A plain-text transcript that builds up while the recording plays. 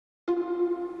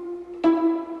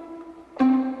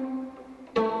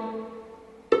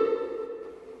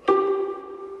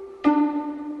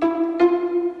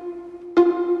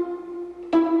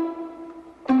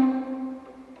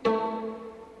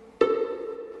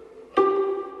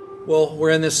Well, we're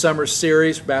in this summer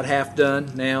series, about half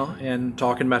done now, and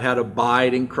talking about how to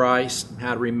abide in Christ,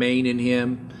 how to remain in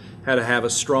Him, how to have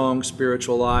a strong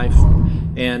spiritual life.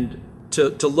 And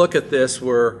to look at this,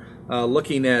 we're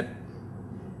looking at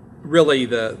really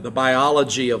the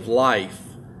biology of life.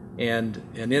 And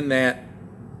in that,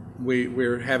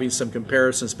 we're having some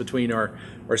comparisons between our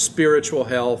spiritual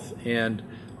health and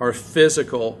our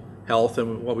physical health.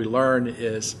 And what we learn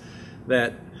is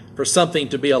that for something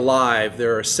to be alive,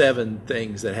 there are 7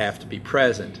 things that have to be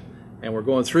present. And we're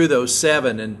going through those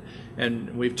 7,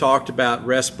 and we've talked about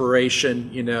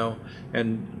respiration,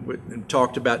 and we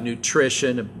talked about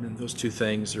nutrition, and those 2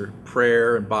 things are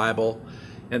prayer and Bible.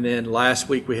 And then last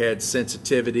week we had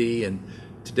sensitivity, and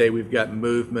today we've got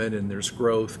movement, and there's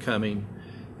growth coming,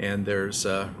 and there's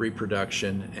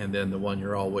reproduction, and then the one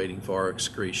you're all waiting for,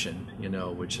 excretion,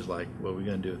 which is like, what are we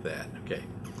going to do with that? Okay.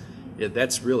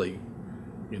 That's really,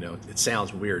 it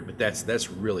sounds weird, but that's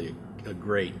really a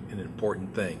great and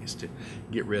important thing, is to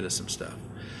get rid of some stuff.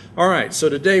 All right, so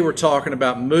today we're talking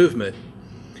about movement.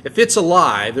 If it's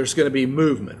alive, there's going to be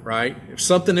movement, right? If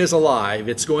something is alive,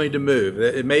 it's going to move.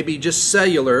 It may be just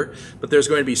cellular, but there's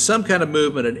going to be some kind of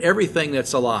movement in everything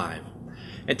that's alive.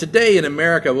 And today in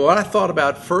America, what I thought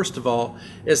about first of all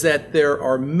is that there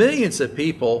are millions of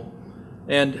people,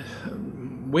 and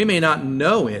we may not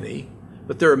know any,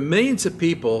 but there are millions of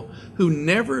people who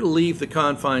never leave the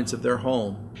confines of their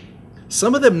home.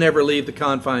 Some of them never leave the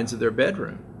confines of their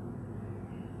bedroom.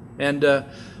 And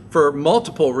for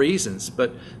multiple reasons,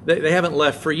 but they haven't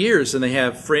left for years, and they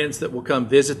have friends that will come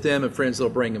visit them and friends that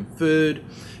will bring them food.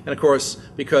 And of course,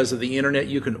 because of the internet,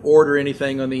 you can order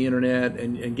anything on the internet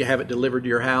and have it delivered to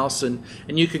your house, and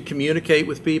you can communicate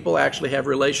with people, actually have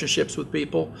relationships with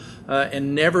people,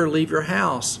 and never leave your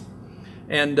house.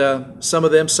 And some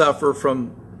of them suffer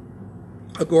from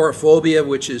agoraphobia,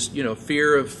 which is,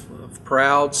 fear of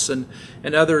crowds, and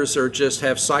others are just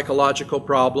have psychological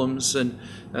problems and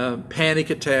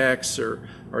panic attacks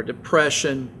or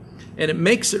depression. And it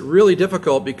makes it really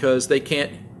difficult because they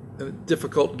can't,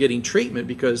 difficult getting treatment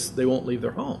because they won't leave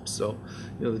their homes. So,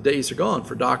 the days are gone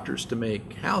for doctors to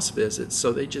make house visits,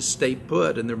 so they just stay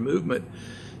put, and their movement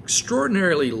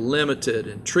extraordinarily limited,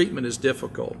 and treatment is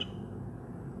difficult.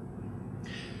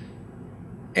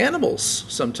 Animals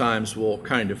sometimes will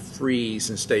kind of freeze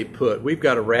and stay put. We've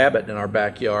got a rabbit in our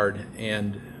backyard,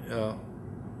 and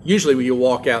usually when you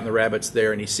walk out and the rabbit's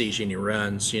there and he sees you and he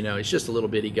runs, he's just a little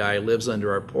bitty guy. He lives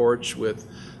under our porch with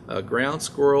a ground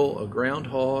squirrel, a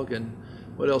groundhog, and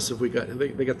what else have we got?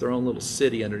 They got their own little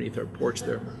city underneath our porch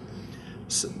there.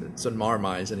 Some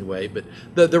marmines anyway. But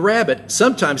the rabbit,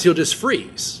 sometimes he'll just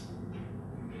freeze.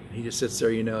 He just sits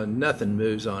there, and nothing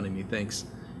moves on him. He thinks,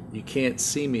 you can't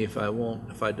see me if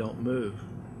I don't move.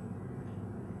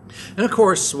 And of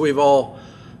course, we've all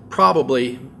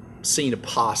probably seen a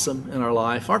possum in our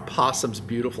life. Aren't possums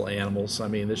beautiful animals? I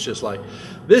mean, it's just like,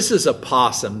 this is a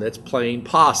possum that's playing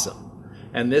possum.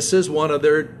 And this is one of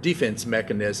their defense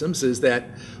mechanisms, is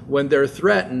that when they're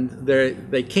threatened,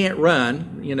 they can't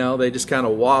run, they just kind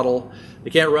of waddle. They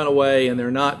can't run away, and they're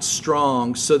not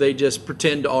strong, so they just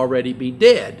pretend to already be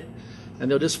dead. And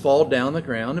they'll just fall down the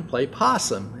ground and play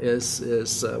possum is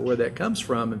where that comes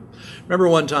from. And remember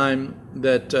one time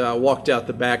that I walked out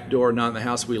the back door, not in the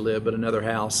house we live, but another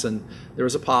house, and there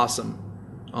was a possum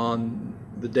on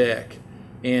the deck.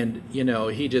 And,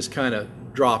 he just kind of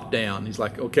dropped down. He's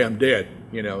like, okay, I'm dead.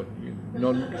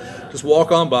 Just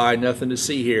walk on by, nothing to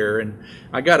see here. And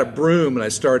I got a broom and I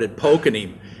started poking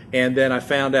him. And then I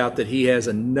found out that he has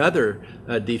another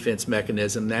defense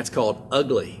mechanism, that's called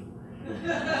ugly.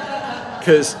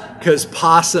 Because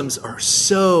possums are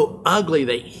so ugly,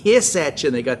 they hiss at you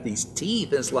and they got these teeth,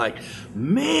 and it's like,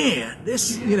 man,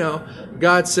 this,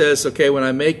 God says, okay, when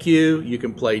I make you, you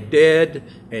can play dead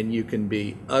and you can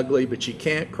be ugly, but you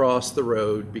can't cross the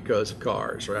road because of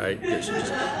cars, right?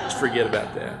 Just forget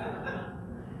about that.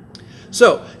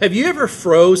 So, have you ever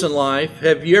frozen life?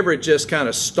 Have you ever just kind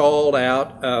of stalled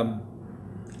out?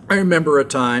 I remember a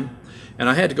time, and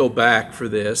I had to go back for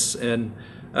this, and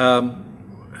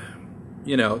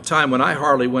time when I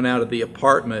hardly went out of the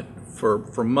apartment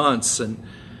for months. And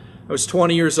I was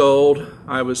 20 years old.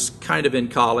 I was kind of in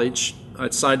college.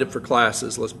 I'd signed up for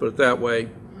classes, let's put it that way.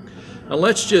 And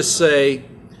let's just say,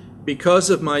 because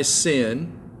of my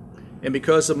sin and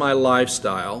because of my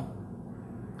lifestyle,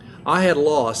 I had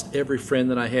lost every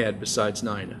friend that I had besides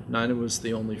Nina. Nina was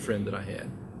the only friend that I had.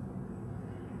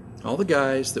 All the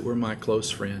guys that were my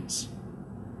close friends.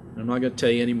 I'm not going to tell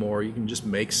you anymore. You can just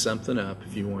make something up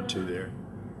if you want to there.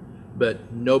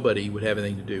 But nobody would have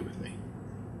anything to do with me.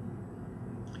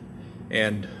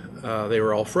 And they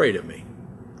were all afraid of me.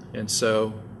 And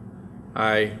so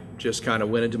I just kind of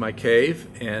went into my cave,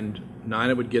 and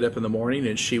Nina would get up in the morning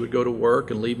and she would go to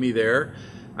work and leave me there.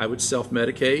 I would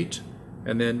self-medicate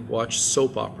and then watch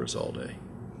soap operas all day.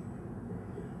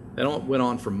 That went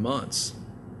on for months.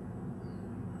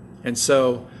 And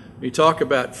so when you talk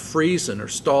about freezing or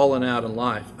stalling out in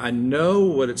life, I know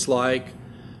what it's like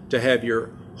to have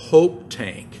your hope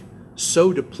tank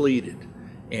so depleted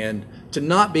and to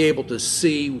not be able to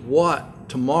see what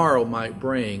tomorrow might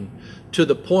bring, to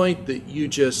the point that you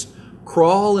just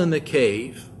crawl in the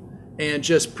cave and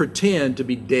just pretend to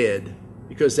be dead,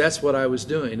 because that's what I was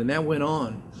doing. And that went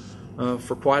on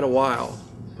for quite a while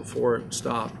before it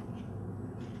stopped.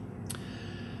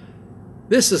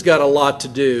 This has got a lot to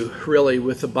do, really,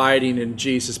 with abiding in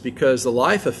Jesus, because the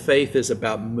life of faith is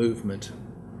about movement.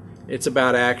 It's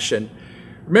about action.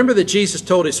 Remember that Jesus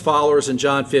told his followers in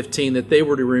John 15 that they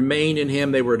were to remain in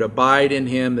him, they were to abide in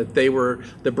him, that they were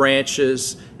the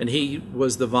branches and he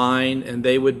was the vine, and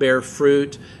they would bear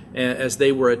fruit as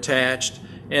they were attached.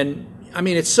 And I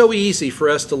mean, it's so easy for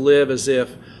us to live as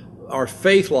if our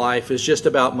faith life is just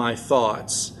about my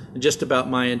thoughts and just about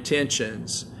my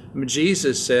intentions. I mean,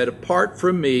 Jesus said, apart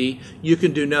from me, you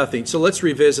can do nothing. So let's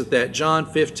revisit that. John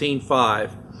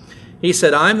 15:5. He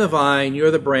said, I'm the vine, you're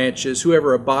the branches.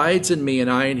 Whoever abides in me and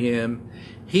I in him,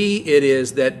 he it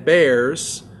is that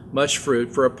bears much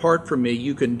fruit. For apart from me,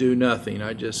 you can do nothing.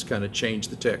 I just kind of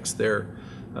changed the text there,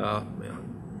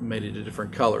 made it a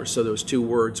different color, so those two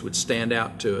words would stand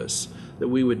out to us, that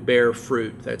we would bear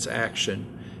fruit. That's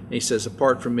action. And he says,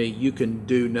 apart from me, you can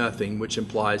do nothing, which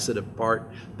implies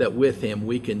that with him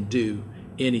we can do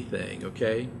anything,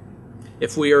 okay?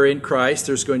 If we are in Christ,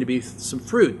 there's going to be some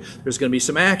fruit. There's going to be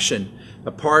some action.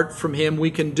 Apart from him,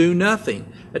 we can do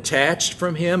nothing. Attached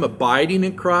from him, abiding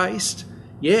in Christ,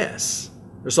 yes.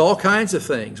 There's all kinds of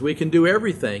things. We can do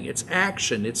everything. It's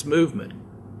action. It's movement.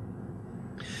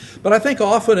 But I think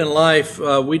often in life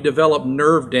we develop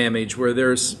nerve damage where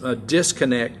there's a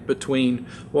disconnect between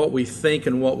what we think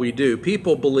and what we do.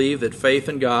 People believe that faith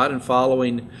in God and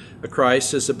following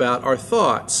Christ is about our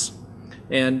thoughts.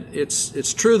 And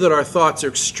it's true that our thoughts are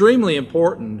extremely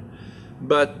important,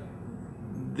 but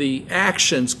the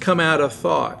actions come out of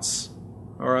thoughts,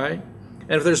 all right?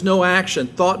 And if there's no action,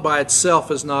 thought by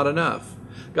itself is not enough.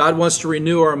 God wants to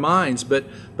renew our minds, but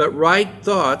right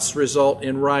thoughts result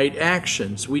in right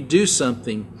actions. We do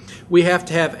something. We have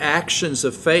to have actions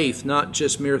of faith, not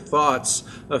just mere thoughts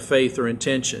of faith or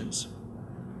intentions.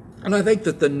 And I think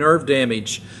that the nerve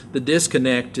damage, the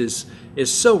disconnect is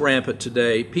so rampant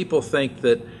today. People think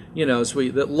that,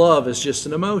 that love is just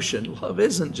an emotion. Love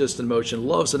isn't just an emotion.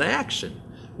 Love's an action.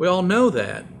 We all know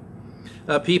that.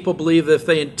 People believe that if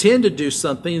they intend to do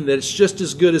something, that it's just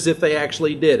as good as if they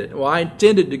actually did it. Well, I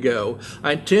intended to go.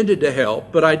 I intended to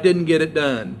help, but I didn't get it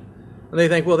done. And they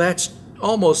think, well, that's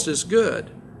almost as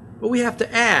good. But we have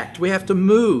to act. We have to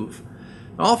move.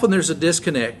 Often there's a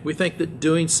disconnect. We think that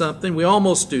doing something, we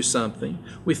almost do something.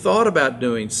 We thought about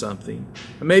doing something.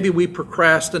 And maybe we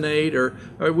procrastinate or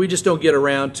we just don't get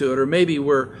around to it. Or maybe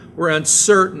we're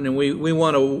uncertain and we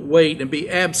want to wait and be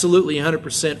absolutely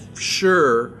 100%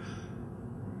 sure.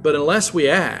 But unless we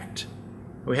act,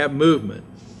 we have movement,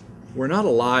 we're not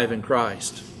alive in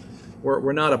Christ.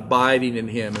 We're not abiding in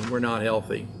him, and we're not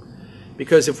healthy.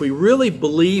 Because if we really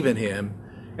believe in him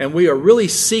and we are really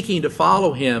seeking to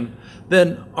follow him,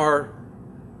 then our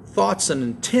thoughts and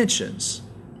intentions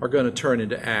are going to turn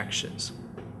into actions.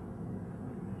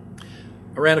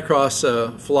 I ran across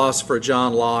a philosopher,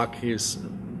 John Locke. He's a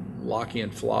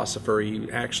Lockean philosopher. He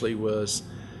actually was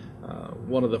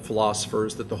one of the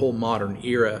philosophers that the whole modern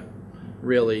era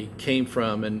really came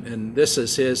from. And this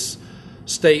is his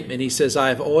statement. He says, I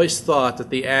have always thought that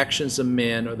the actions of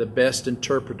men are the best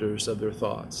interpreters of their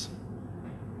thoughts.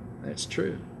 That's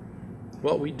true.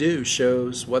 What we do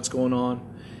shows what's going on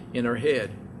in our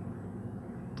head.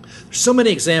 There's so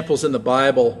many examples in the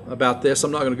Bible about this.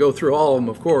 I'm not going to go through all of them,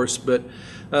 of course, but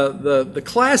the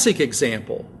classic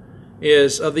example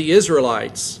is of the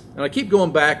Israelites. And I keep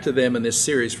going back to them in this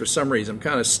series for some reason. I'm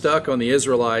kind of stuck on the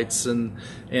Israelites and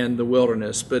the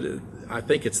wilderness, but I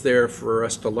think it's there for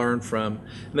us to learn from.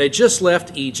 And they just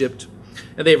left Egypt,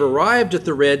 and they've arrived at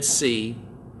the Red Sea,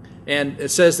 and it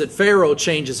says that Pharaoh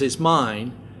changes his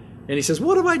mind, and he says,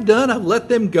 what have I done? I've let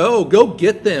them go. Go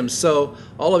get them. So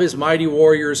all of his mighty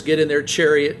warriors get in their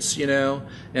chariots,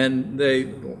 and they,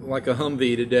 like a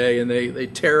Humvee today, and they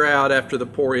tear out after the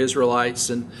poor Israelites.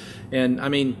 And I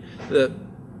mean,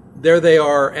 there they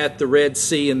are at the Red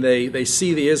Sea, and they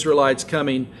see the Israelites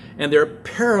coming, and they're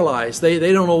paralyzed. They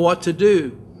don't know what to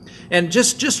do. And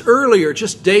just earlier,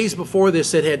 just days before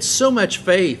this, it had so much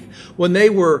faith when they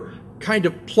were kind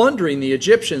of plundering the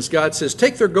Egyptians, God says,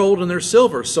 take their gold and their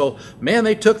silver. So, man,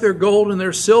 they took their gold and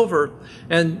their silver.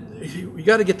 And you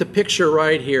got to get the picture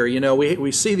right here. You know,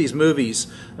 we see these movies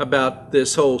about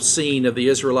this whole scene of the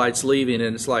Israelites leaving,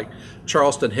 and it's like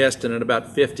Charleston Heston and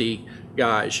about 50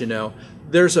 guys, you know.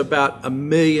 There's about 1.5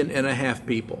 million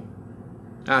people.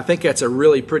 I think that's a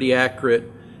really pretty accurate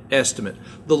estimate.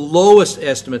 The lowest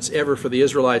estimates ever for the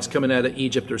Israelites coming out of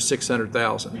Egypt are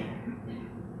 600,000.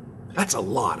 That's a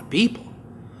lot of people.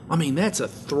 I mean, that's a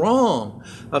throng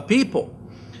of people.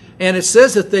 And it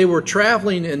says that they were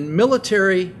traveling in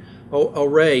military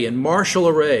array, in martial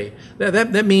array.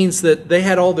 That means that they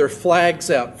had all their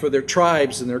flags out for their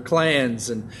tribes and their clans.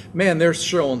 And man, they're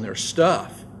showing their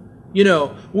stuff. You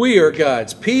know, we are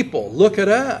God's people. Look at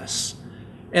us.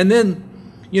 And then,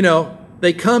 you know,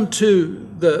 they come to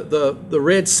the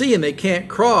Red Sea and they can't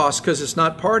cross because it's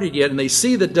not parted yet, and they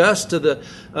see the dust of the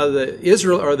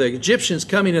Egyptians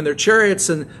coming in their chariots,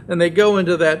 and they go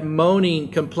into that moaning,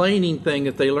 complaining thing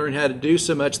that they learned how to do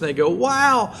so much, and they go,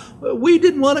 wow, we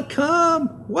didn't want to come.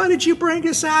 Why did you bring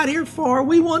us out here for?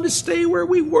 We wanted to stay where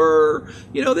we were.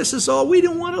 You know, this is all. We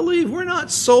didn't want to leave. We're not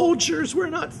soldiers.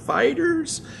 We're not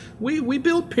fighters. We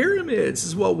build pyramids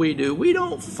is what we do. We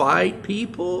don't fight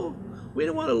people. We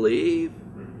don't want to leave.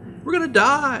 We're going to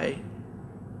die.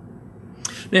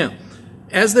 Now,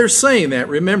 as they're saying that,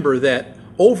 remember that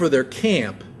over their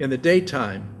camp in the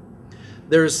daytime,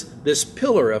 there's this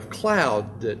pillar of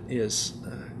cloud that is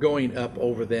going up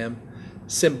over them,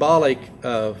 symbolic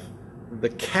of the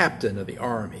captain of the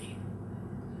army,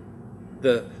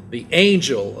 the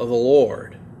angel of the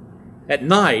Lord. At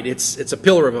night, it's a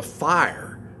pillar of a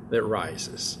fire that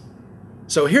rises.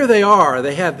 So here they are.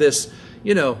 They have this,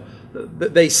 you know,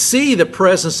 they see the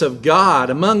presence of God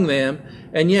among them,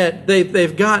 and yet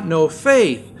they've got no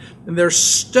faith. And they're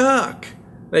stuck.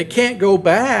 They can't go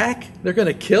back. They're going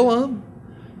to kill them.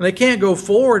 And they can't go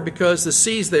forward because the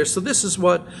sea's there. So this is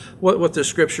what the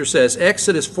scripture says.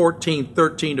 Exodus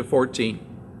 14:13-14.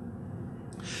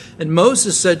 And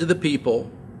Moses said to the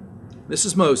people, this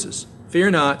is Moses,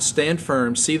 fear not, stand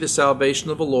firm, see the salvation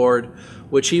of the Lord,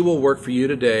 which he will work for you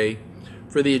today.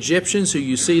 For the Egyptians who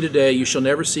you see today, you shall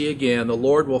never see again. The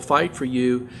Lord will fight for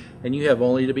you, and you have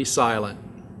only to be silent.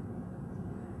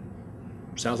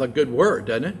 Sounds like a good word,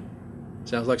 doesn't it?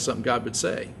 Sounds like something God would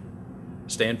say.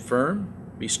 Stand firm,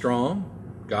 be strong.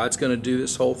 God's going to do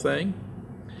this whole thing.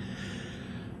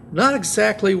 Not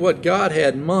exactly what God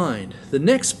had in mind. The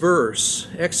next verse,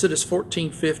 Exodus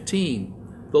 14:15,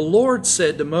 the Lord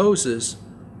said to Moses,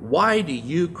 why do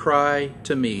you cry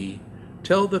to me?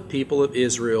 Tell the people of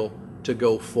Israel to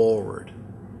go forward.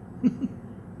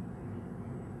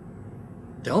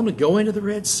 Tell them to go into the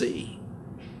Red Sea.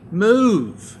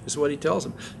 Move is what he tells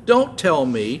them. Don't tell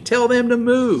me. Tell them to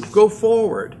move. Go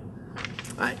forward.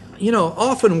 You know,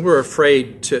 often we're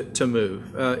afraid to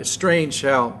move. It's strange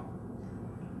how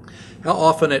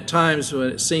often at times when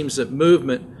it seems that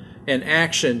movement and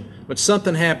action, when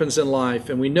something happens in life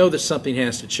and we know that something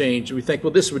has to change, we think,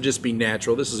 well, this would just be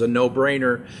natural. This is a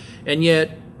no-brainer. And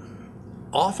yet,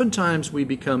 oftentimes we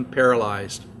become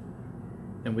paralyzed,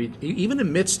 and we even in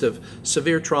the midst of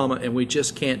severe trauma, and we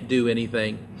just can't do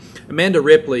anything. Amanda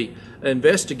Ripley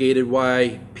investigated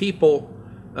why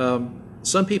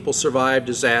some people survive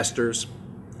disasters,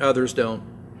 others don't.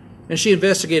 And she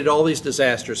investigated all these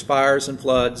disasters, fires and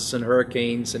floods and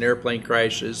hurricanes and airplane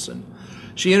crashes. And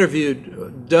she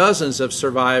interviewed dozens of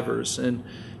survivors, and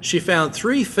she found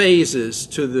 3 phases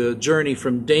to the journey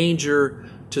from danger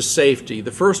to safety.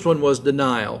 The first one was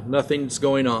denial. Nothing's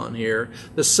going on here.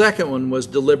 The second one was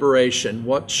deliberation.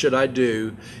 What should I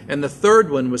do? And the third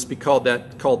one was called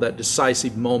that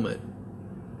decisive moment.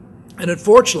 And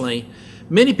unfortunately,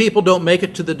 many people don't make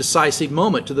it to the decisive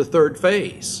moment, to the third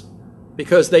phase,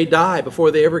 because they die before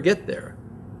they ever get there.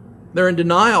 They're in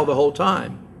denial the whole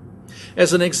time.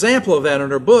 As an example of that in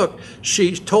her book,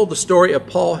 she told the story of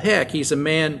Paul Heck. He's a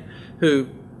man who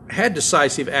had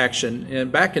decisive action.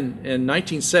 And back in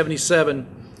 1977,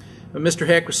 Mr.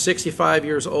 Heck was 65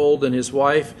 years old, and his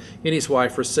wife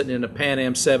were sitting in a Pan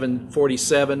Am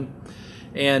 747,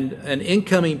 and an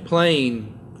incoming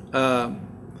plane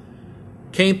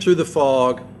came through the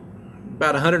fog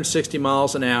about 160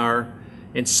 miles an hour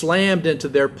and slammed into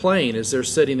their plane as they're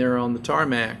sitting there on the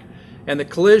tarmac. And the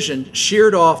collision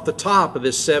sheared off the top of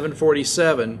this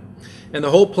 747, and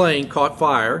the whole plane caught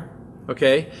fire.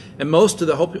 Okay, and most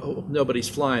of nobody's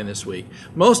flying this week.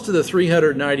 Most of the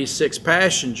 396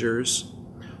 passengers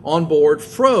on board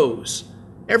froze.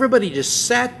 Everybody just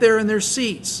sat there in their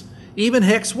seats. Even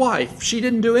Heck's wife, she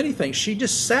didn't do anything. She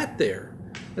just sat there.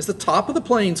 As the top of the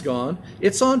plane's gone,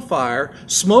 it's on fire,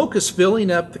 smoke is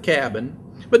filling up the cabin,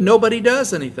 But nobody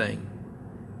does anything.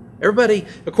 Everybody,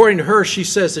 according to her, she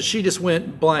says that she just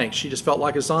went blank. She just felt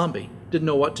like a zombie, didn't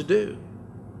know what to do.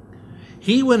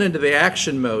 He went into the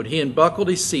action mode. He unbuckled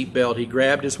his seatbelt. He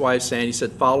grabbed his wife's hand. He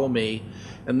said, "Follow me."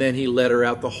 And then he led her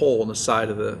out the hole in the side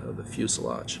of the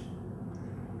fuselage.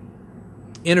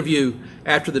 Interview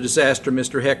after the disaster,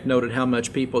 Mr. Heck noted how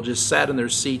much people just sat in their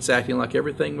seats acting like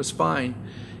everything was fine,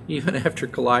 even after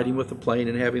colliding with the plane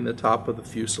and having the top of the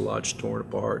fuselage torn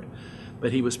apart.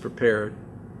 But he was prepared.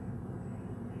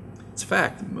 It's a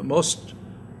fact. Most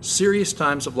serious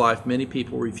times of life, many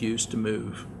people refuse to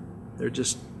move. They're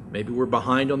just, maybe we're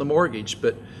behind on the mortgage,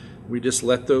 but we just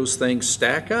let those things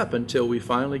stack up until we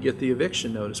finally get the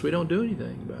eviction notice. We don't do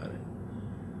anything about it.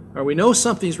 Or we know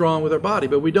something's wrong with our body,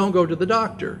 but we don't go to the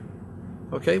doctor.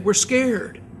 Okay? We're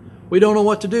scared. We don't know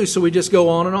what to do, so we just go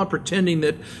on and on pretending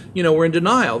that, we're in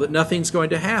denial, that nothing's going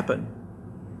to happen.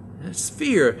 It's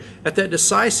fear. At that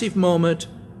decisive moment,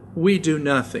 we do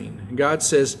nothing. And God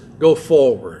says, go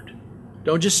forward.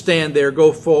 Don't just stand there,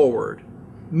 go forward.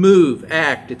 Move,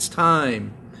 act, it's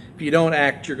time. If you don't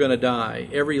act, you're going to die.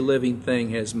 Every living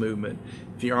thing has movement.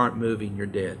 If you aren't moving, you're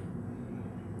dead.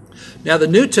 Now, the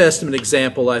New Testament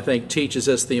example, I think, teaches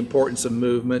us the importance of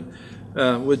movement.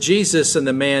 With Jesus and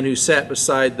the man who sat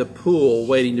beside the pool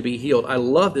waiting to be healed. I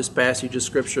love this passage of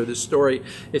Scripture, this story.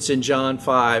 It's in John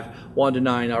 5,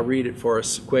 1-9. I'll read it for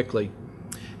us quickly.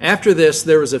 After this,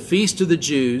 there was a feast of the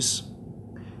Jews,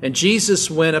 and Jesus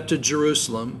went up to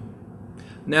Jerusalem.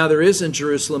 Now there is in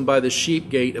Jerusalem by the sheep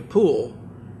gate a pool,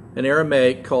 in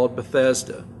Aramaic called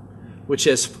Bethesda, which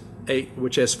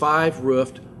has 5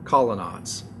 roofed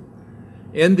colonnades.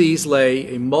 In these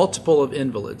lay a multiple of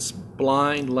invalids,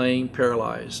 blind, lame,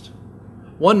 paralyzed.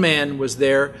 One man was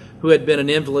there who had been an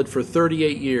invalid for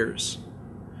 38 years.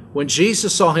 When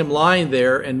Jesus saw him lying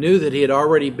there and knew that he had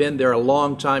already been there a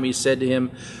long time, he said to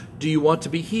him, "Do you want to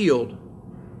be healed?"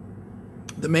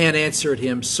 The man answered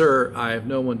him, "Sir, I have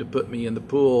no one to put me in the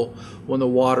pool when the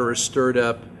water is stirred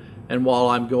up, and while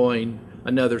I'm going,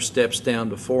 another steps down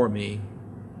before me."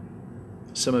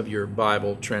 Some of your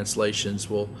Bible translations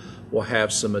will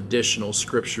have some additional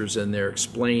scriptures in there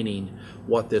explaining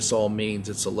what this all means.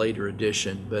 It's a later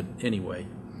edition, but anyway.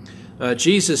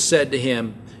 Jesus said to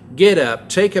him, "Get up,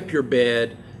 take up your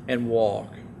bed, and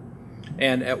walk."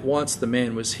 And at once the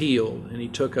man was healed, and he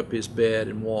took up his bed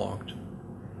and walked.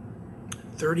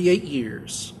 38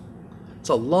 years. It's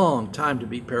a long time to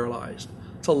be paralyzed.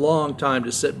 It's a long time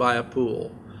to sit by a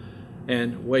pool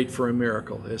and wait for a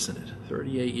miracle, isn't it?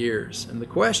 38 years. And the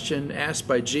question asked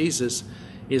by Jesus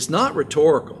is not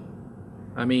rhetorical.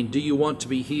 I mean, do you want to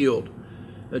be healed?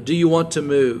 Do you want to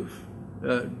move?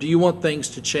 Do you want things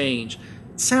to change?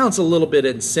 It sounds a little bit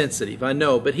insensitive, I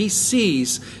know, but he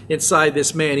sees inside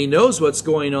this man. He knows what's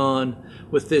going on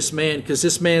with this man, because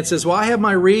this man says, "Well, I have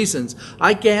my reasons.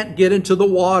 I can't get into the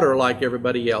water like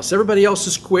everybody else. Everybody else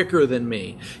is quicker than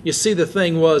me." You see, the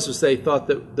thing was they thought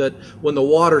that when the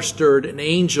water stirred, an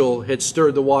angel had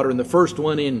stirred the water, and the first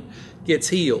one in gets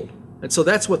healed. And so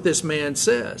that's what this man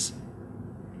says.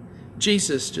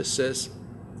 Jesus just says,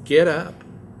 "Get up.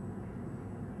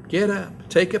 Get up.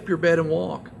 Take up your bed and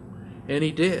walk." And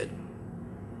he did.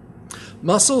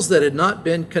 Muscles that had not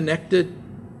been connected,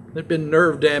 had been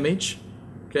nerve damage,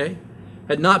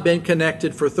 had not been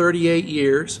connected for 38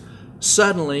 years,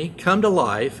 suddenly come to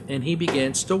life, and he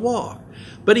begins to walk.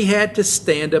 But he had to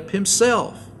stand up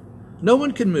himself. No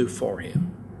one could move for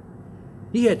him.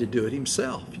 He had to do it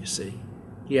himself, you see.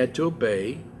 He had to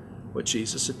obey what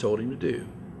Jesus had told him to do.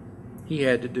 He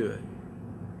had to do it.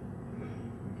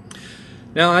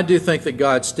 Now, I do think that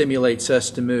God stimulates us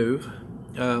to move.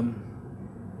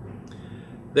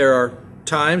 There are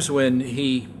times when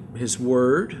His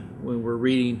Word, when we're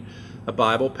reading a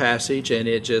Bible passage, and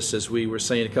it just, as we were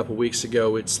saying a couple weeks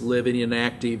ago, it's living and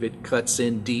active. It cuts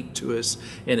in deep to us,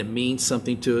 and it means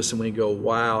something to us, and we go,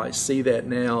 "Wow, I see that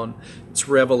now." And it's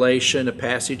revelation. A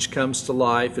passage comes to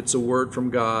life. It's a word from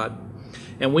God.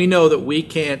 And we know that we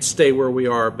can't stay where we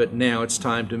are, but now it's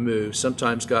time to move.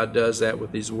 Sometimes God does that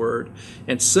with His Word.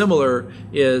 And similar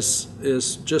is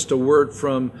just a word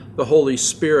from the Holy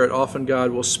Spirit. Often God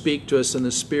will speak to us in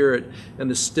the Spirit and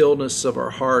the stillness of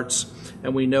our hearts.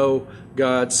 And we know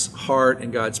God's heart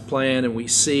and God's plan, and we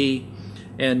see.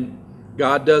 And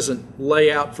God doesn't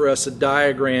lay out for us a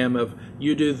diagram of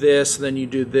you do this, and then you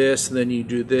do this, and then you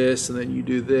do this, and then you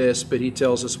do this. But He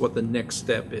tells us what the next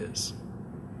step is.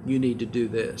 You need to do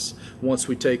this. Once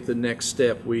we take the next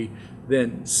step, we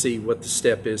then see what the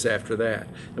step is after that.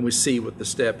 And we see what the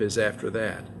step is after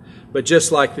that. But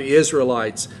just like the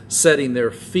Israelites setting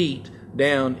their feet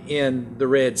down in the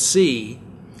Red Sea,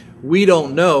 we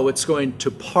don't know it's going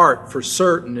to part for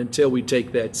certain until we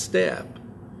take that step.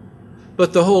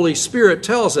 But the Holy Spirit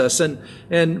tells us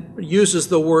and uses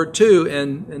the word too,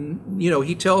 and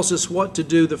he tells us what to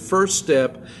do the first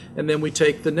step, and then we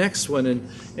take the next one.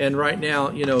 And right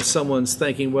now, someone's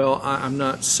thinking, well, I'm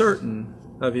not certain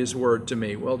of his word to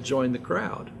me. Well, join the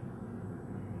crowd.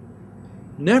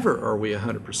 Never are we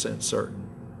 100% certain.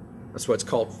 That's what's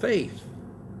called faith.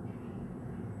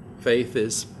 Faith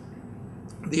is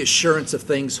the assurance of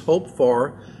things hoped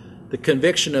for, the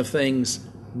conviction of things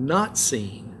not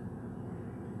seen.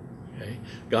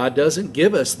 God doesn't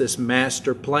give us this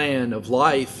master plan of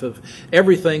life, of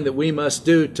everything that we must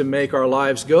do to make our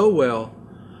lives go well.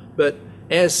 But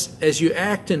as you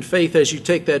act in faith, as you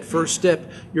take that first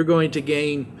step, you're going to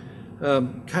gain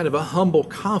kind of a humble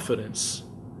confidence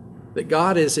that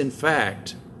God is in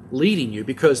fact leading you,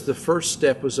 because the first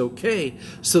step was okay.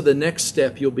 So the next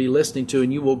step you'll be listening to,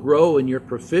 and you will grow in your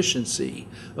proficiency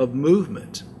of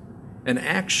movement and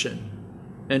action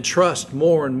and trust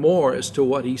more and more as to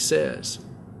what he says.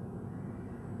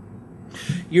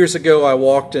 Years ago, I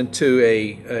walked into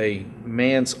a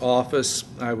man's office.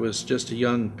 I was just a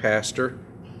young pastor,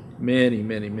 many,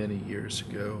 many, many years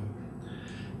ago,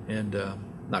 and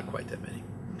not quite that many,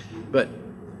 but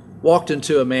walked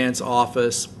into a man's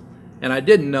office, and I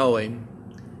didn't know him,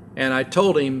 and I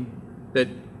told him that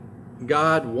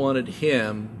God wanted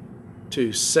him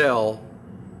to sell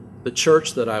the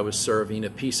church that I was serving a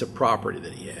piece of property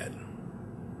that he had.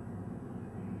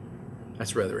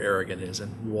 That's rather arrogant, isn't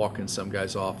it? You walk in some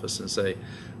guy's office and say,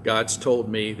 God's told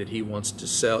me that he wants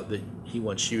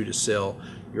you to sell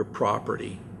your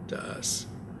property to us.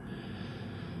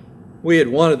 We had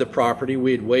wanted the property.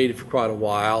 We had waited for quite a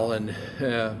while and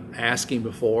asking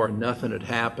before, and nothing had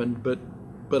happened.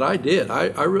 But I did.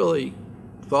 I really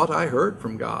thought I heard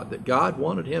from God that God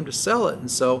wanted him to sell it. And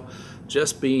so,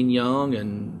 just being young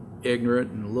and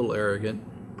ignorant and a little arrogant,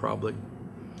 probably,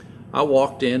 I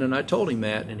walked in and I told him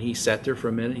that, and he sat there for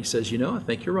a minute. He says, I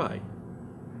think you're right.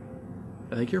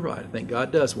 I think you're right. I think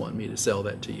God does want me to sell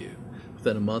that to you.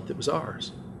 Within a month, it was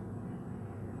ours.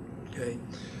 Okay.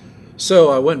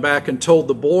 So I went back and told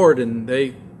the board, and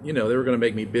they were going to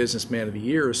make me businessman of the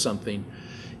year or something.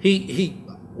 The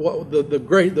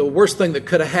worst thing that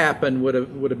could have happened would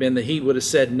have been that he would have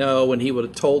said no, and he would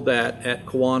have told that at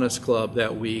Kiwanis Club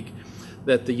that week,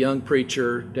 that the young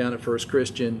preacher down at First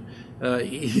Christian,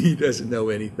 he doesn't know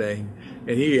anything.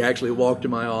 And he actually walked to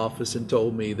my office and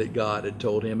told me that God had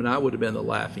told him, and I would have been the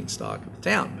laughingstock of the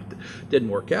town. But it didn't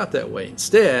work out that way.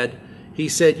 Instead, he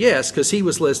said yes, because he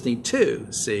was listening too,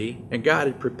 see, and God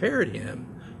had prepared him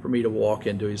for me to walk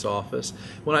into his office.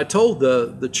 When I told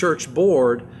the church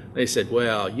board, they said,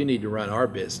 well, you need to run our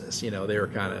business. They were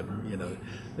kind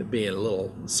of, being a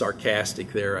little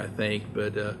sarcastic there, I think.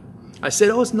 But I said,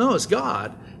 no, it's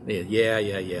God. They said,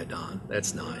 yeah, Don,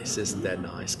 that's nice. Isn't that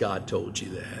nice? God told you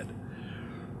that.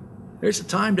 There's a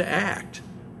time to act.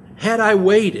 Had I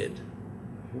waited,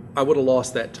 I would have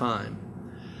lost that time.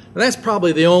 And that's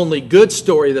probably the only good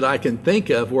story that I can think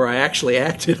of where I actually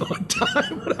acted on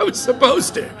time when I was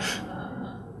supposed to.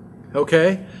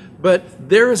 Okay? But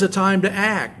there is a time to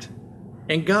act.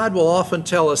 And God will often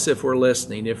tell us if we're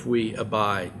listening, if we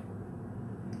abide.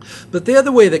 But the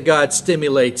other way that God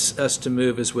stimulates us to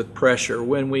move is with pressure.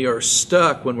 When we are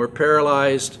stuck, when we're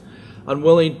paralyzed,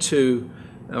 unwilling to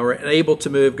or unable to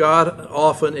move, God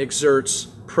often exerts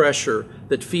pressure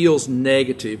that feels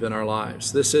negative in our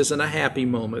lives. This isn't a happy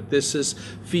moment. This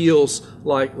feels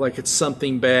like it's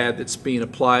something bad that's being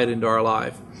applied into our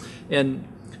life. And,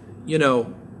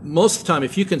 most of the time,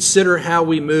 if you consider how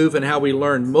we move and how we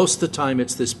learn, most of the time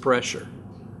it's this pressure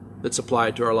that's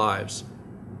applied to our lives.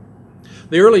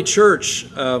 The early church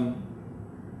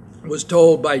was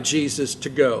told by Jesus to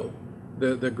go,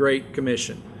 the Great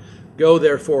Commission. Go,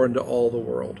 therefore, into all the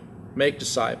world. Make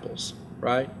disciples,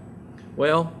 right?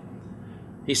 Well,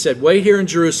 he said, wait here in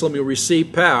Jerusalem, you'll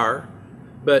receive power,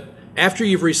 but after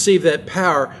you've received that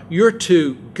power, you're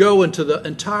to go into the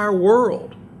entire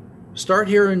world. Start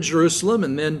here in Jerusalem,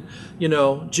 and then,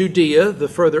 Judea, the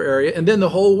further area, and then the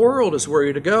whole world is where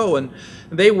you're to go. And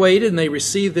they waited, and they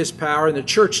received this power, and the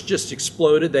church just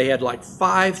exploded. They had like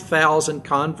 5,000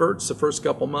 converts the first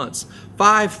couple months.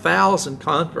 5,000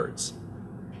 converts.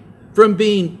 From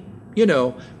being,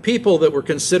 people that were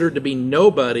considered to be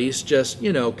nobodies, just,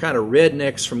 kind of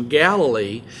rednecks from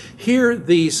Galilee. Here,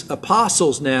 these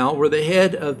apostles now were the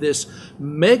head of this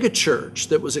mega church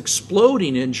that was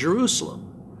exploding in Jerusalem.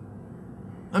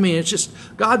 I mean, it's just,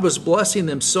 God was blessing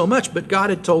them so much, but God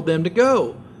had told them to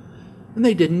go, and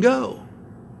they didn't go.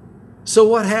 So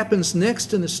what happens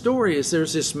next in the story is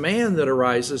there's this man that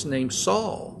arises named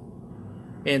Saul.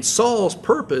 And Saul's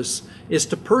purpose is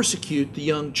to persecute the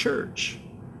young church.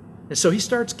 And so he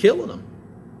starts killing them.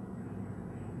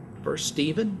 First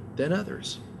Stephen, then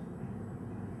others.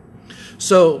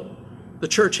 So the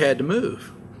church had to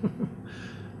move.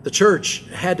 The church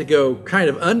had to go kind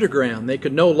of underground. They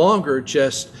could no longer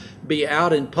just be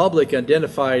out in public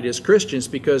identified as Christians,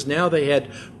 because now they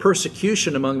had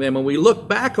persecution among them. And we look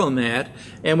back on that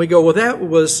and we go, well,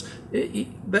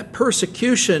 that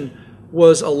persecution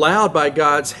was allowed by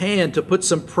God's hand to put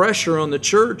some pressure on the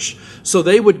church so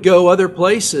they would go other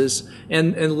places.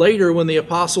 And later, when the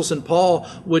apostles and Paul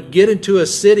would get into a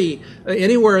city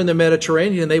anywhere in the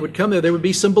Mediterranean, they would come there would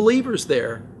be some believers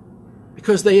there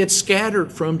because they had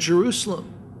scattered from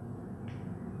Jerusalem.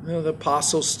 The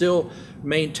apostles still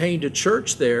maintained a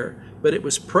church there, but it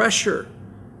was pressure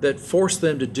that forced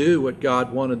them to do what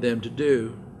God wanted them to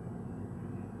do.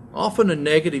 Often a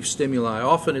negative stimuli.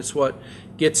 Often it's what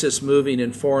gets us moving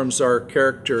and forms our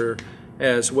character,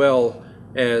 as well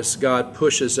as God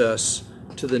pushes us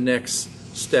to the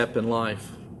next step in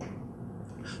life.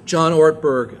 John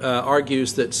Ortberg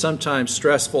argues that sometimes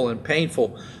stressful and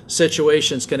painful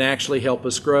situations can actually help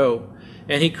us grow.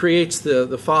 And he creates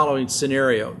the following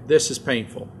scenario. This is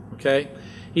painful, okay?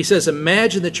 He says,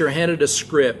 imagine that you're handed a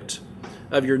script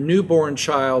of your newborn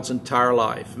child's entire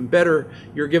life. And better,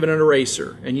 you're given an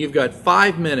eraser, and you've got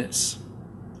 5 minutes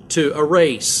to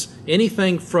erase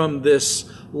anything from this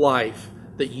life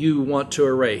that you want to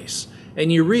erase.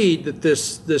 And you read that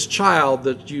this child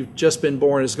that you've just been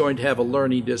born is going to have a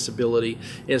learning disability,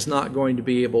 is not going to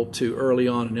be able to, early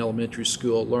on in elementary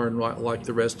school, learn like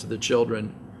the rest of the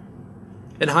children.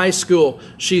 In high school,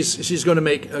 she's going to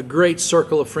make a great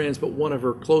circle of friends, but one of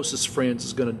her closest friends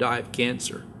is going to die of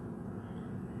cancer.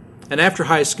 And after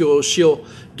high school, she'll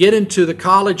get into the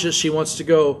college that she wants to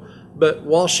go, but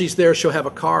while she's there, she'll have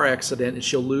a car accident and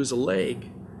she'll lose a leg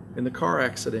in the car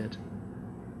accident.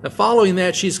 Now, following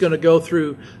that, she's going to go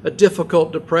through a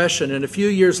difficult depression, and a few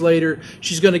years later,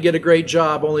 she's going to get a great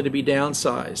job only to be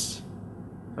downsized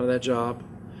out of that job.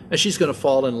 And she's going to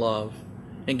fall in love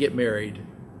and get married,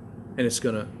 and it's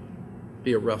going to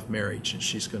be a rough marriage, and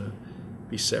she's going to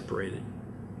be separated.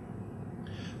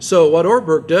 So what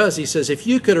Ortberg does, he says, if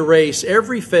you could erase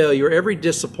every failure, every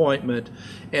disappointment,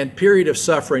 and period of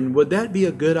suffering, would that be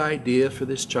a good idea for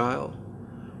this child?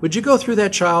 Would you go through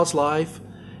that child's life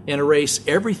and erase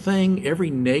everything,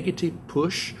 every negative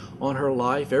push on her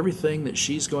life, everything that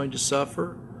she's going to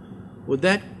suffer? Would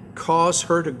that cause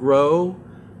her to grow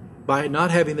by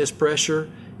not having this pressure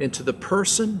into the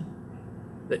person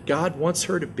that God wants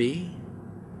her to be?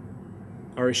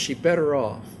 Or is she better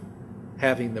off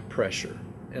having the pressure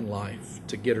in life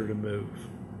to get her to move?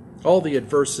 All the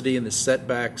adversity and the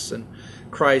setbacks and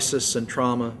crisis and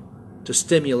trauma to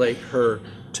stimulate her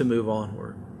to move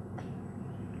onward.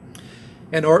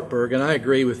 And Ortberg, and I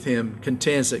agree with him,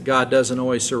 contends that God doesn't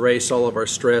always erase all of our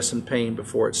stress and pain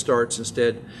before it starts.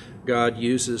 Instead, God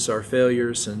uses our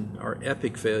failures and our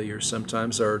epic failures,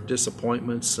 sometimes our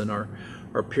disappointments and our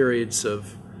periods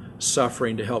of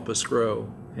suffering to help us grow.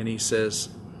 And he says,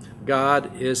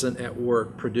 God isn't at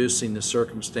work producing the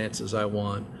circumstances I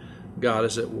want. God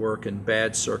is at work in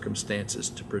bad circumstances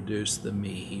to produce the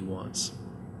me he wants.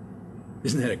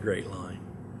 Isn't that a great line?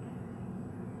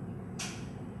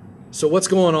 So what's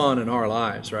going on in our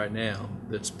lives right now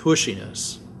that's pushing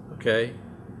us, okay,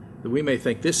 that we may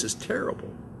think this is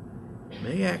terrible,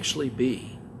 may actually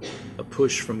be a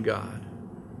push from God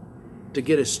to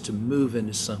get us to move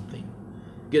into something,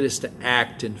 get us to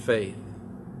act in faith.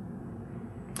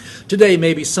 Today,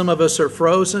 maybe some of us are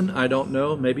frozen. I don't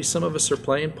know. Maybe some of us are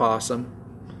playing possum,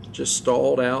 just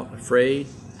stalled out, afraid.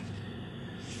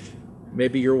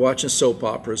 Maybe you're watching soap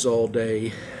operas all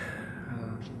day,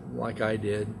 like I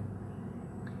did.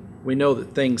 We know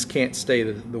that things can't stay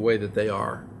the way that they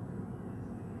are.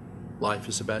 Life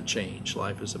is about change.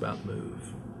 Life is about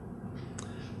move.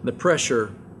 The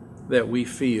pressure that we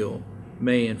feel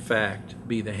may, in fact,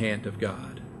 be the hand of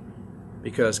God,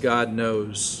 because God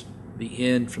knows the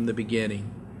end from the beginning,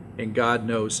 and God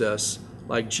knows us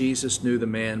like Jesus knew the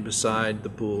man beside the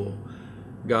pool.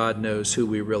 God knows who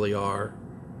we really are,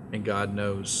 and God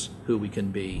knows who we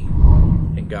can be,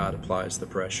 and God applies the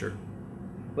pressure.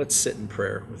 Let's sit in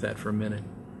prayer with that for a minute.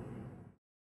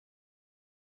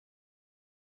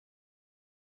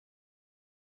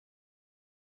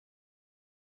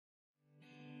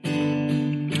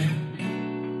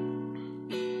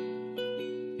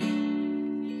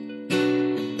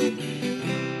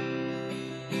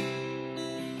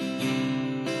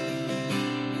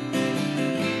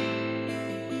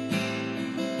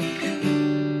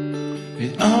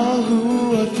 And all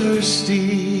who are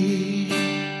thirsty,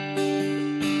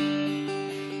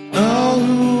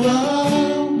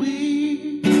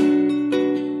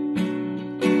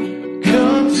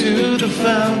 the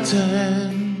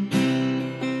fountain.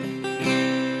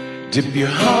 Dip your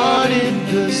heart in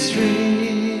the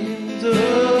streams of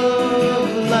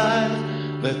life.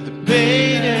 Let the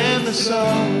pain and the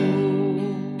sorrow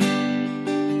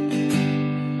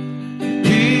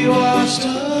be washed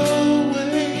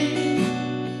away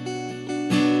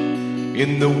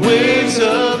in the waves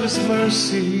of His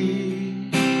mercy.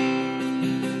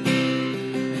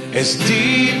 As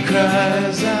deep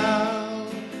cries out